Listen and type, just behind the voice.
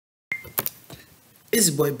It's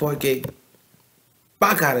your boy Porky,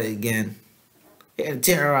 back at it again, here to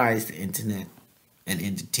terrorize the internet and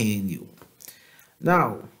entertain you.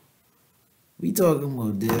 Now, we talking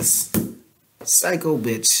about this psycho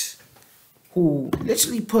bitch who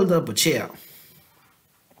literally pulled up a chair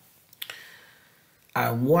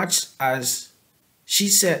and watched as she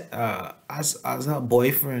said, as her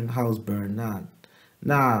boyfriend house burned down.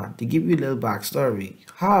 Now, to give you a little backstory,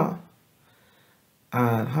 her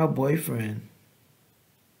and her boyfriend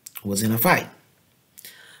was in a fight.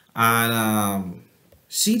 And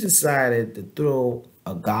she decided to throw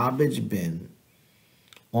a garbage bin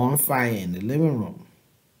on fire in the living room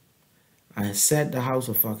and set the house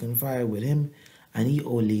fucking fire with him and the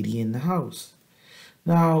old lady in the house.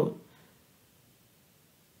 Now,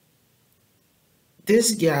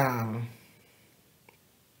 this gal,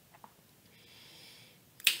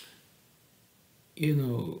 you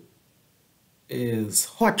know, is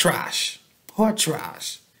hot trash,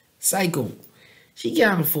 psycho. She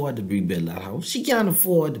can't afford to rebuild that house. She can't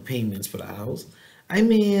afford the payments for that house. I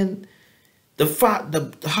mean,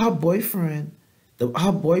 her boyfriend,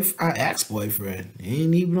 her ex-boyfriend, he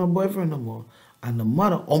ain't even her boyfriend no more, and the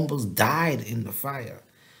mother almost died in the fire.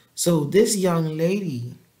 So this young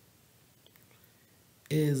lady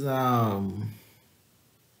is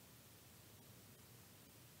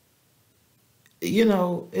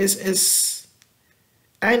it's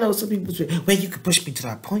I know some people say, well, you could push me to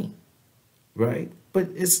that point, right? But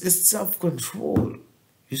it's self-control.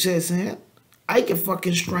 You see what I'm saying? I can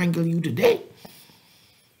fucking strangle you today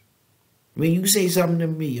when you say something to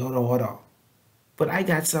me, order. But I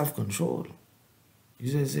got self-control. You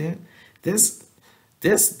see what I'm saying?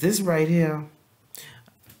 This right here,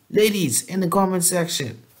 ladies, in the comment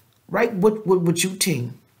section, write what you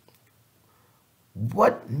think.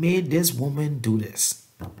 What made this woman do this?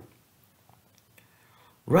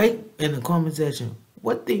 Write in the comment section,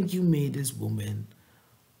 what think you made this woman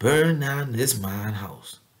burn down this man's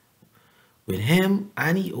house with him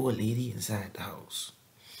and the old lady inside the house?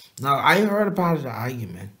 Now, I heard a part of the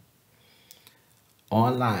argument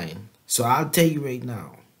online, so I'll tell you right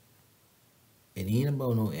now, it ain't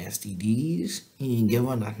about no STDs. He ain't give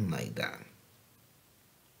her nothing like that.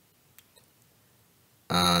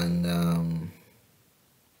 And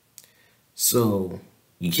so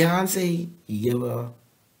you can't say he give her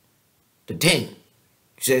the thing.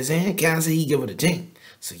 You see what I'm saying? Can't say he give her the thing.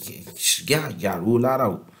 So you gotta rule that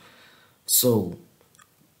out. So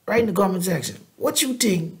write in the comment section, what you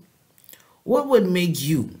think, what would make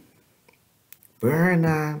you burn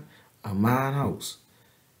down a man's house?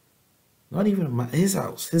 Not even his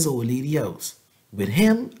house, his old lady house, with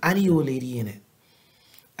him and the old lady in it.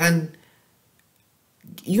 And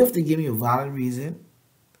you have to give me a valid reason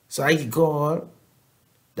so I can call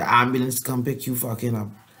the ambulance to come pick you fucking up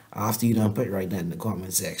after you done put right there in the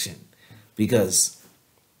comment section. Because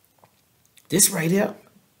this right here,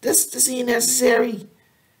 this ain't necessary.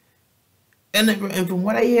 And from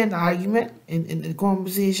what I hear in the argument, in the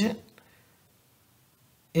conversation,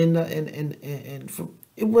 from I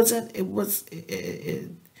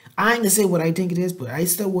ain't gonna say what I think it is, but I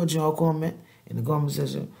still want y'all comment in the comment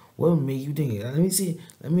section. What would make you think it? Let me see.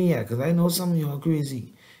 Let me because I know some of y'all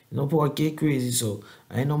crazy. You know, poor kid crazy. So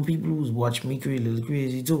I know people who's watch me crazy, little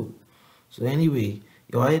crazy too. So anyway,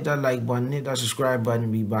 y'all hit that like button, hit that subscribe button,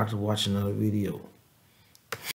 and be back to watch another video.